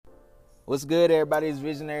What's good, everybody? It's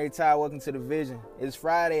Visionary Ty. Welcome to The Vision. It's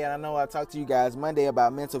Friday, and I know I talked to you guys Monday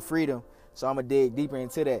about mental freedom, so I'm going to dig deeper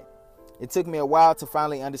into that. It took me a while to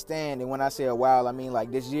finally understand, and when I say a while, I mean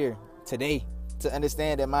like this year, today, to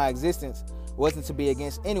understand that my existence wasn't to be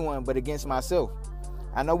against anyone but against myself.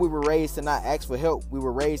 I know we were raised to not ask for help. We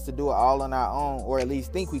were raised to do it all on our own, or at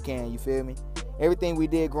least think we can, you feel me? Everything we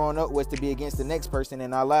did growing up was to be against the next person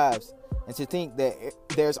in our lives, and to think that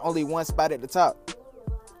there's only one spot at the top.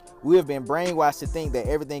 We have been brainwashed to think that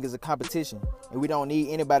everything is a competition and we don't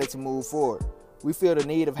need anybody to move forward. We feel the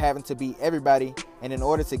need of having to beat everybody, and in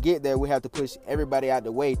order to get there, we have to push everybody out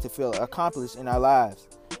the way to feel accomplished in our lives.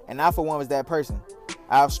 And I, for one, was that person.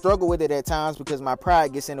 I've struggled with it at times because my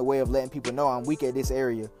pride gets in the way of letting people know I'm weak at this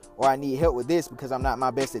area, or I need help with this because I'm not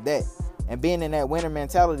my best at that. And being in that winner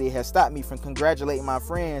mentality has stopped me from congratulating my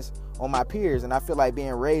friends on my peers, and I feel like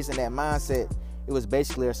being raised in that mindset, it was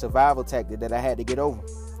basically a survival tactic that I had to get over.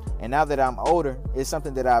 And now that I'm older, it's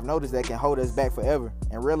something that I've noticed that can hold us back forever,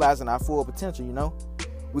 and realizing our full potential,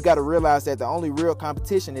 We got to realize that the only real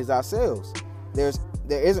competition is ourselves. There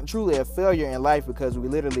isn't truly a failure in life because we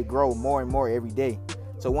literally grow more and more every day.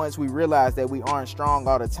 So once we realize that we aren't strong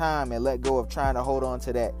all the time and let go of trying to hold on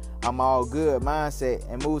to that I'm all good mindset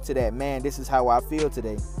and move to that, man, this is how I feel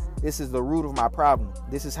today. This is the root of my problem.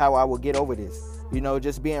 This is how I will get over this.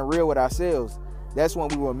 Just being real with ourselves. That's when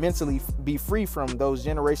we will mentally be free from those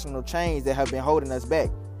generational chains that have been holding us back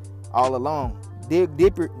all along. Dig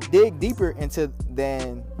deeper into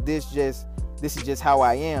than this is just how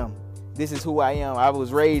I am. This is who I am. I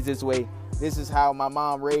was raised this way. This is how my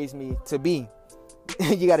mom raised me to be.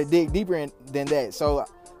 You got to dig deeper than that. So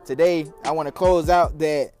today I want to close out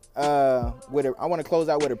that with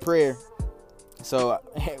a prayer. So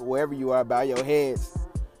wherever you are, bow your heads.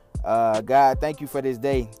 God, thank you for this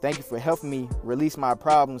day. Thank you for helping me release my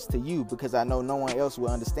problems to you, because I know no one else will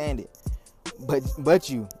understand it but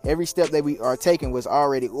you. Every step that we are taking was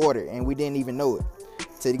already ordered and we didn't even know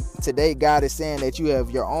it. Today, God is saying that you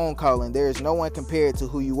have your own calling. There is no one compared to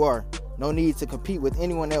who you are. No need to compete with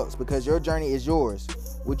anyone else because your journey is yours.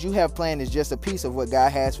 What you have planned is just a piece of what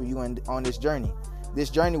God has for you on this journey.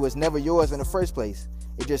 This journey was never yours in the first place.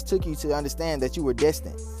 It just took you to understand that you were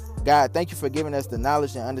destined. God, thank you for giving us the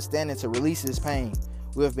knowledge and understanding to release this pain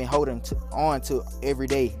we have been holding on to every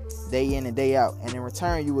day in and day out. And in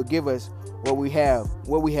return, you will give us what we have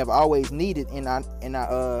always needed in our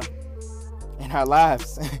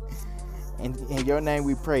lives. In your name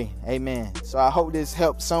we pray. Amen. So I hope this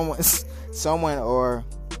helped someone or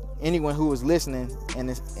anyone who was listening and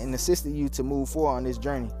assisted you to move forward on this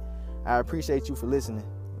journey. I appreciate you for listening.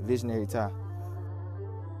 Visionary Ty.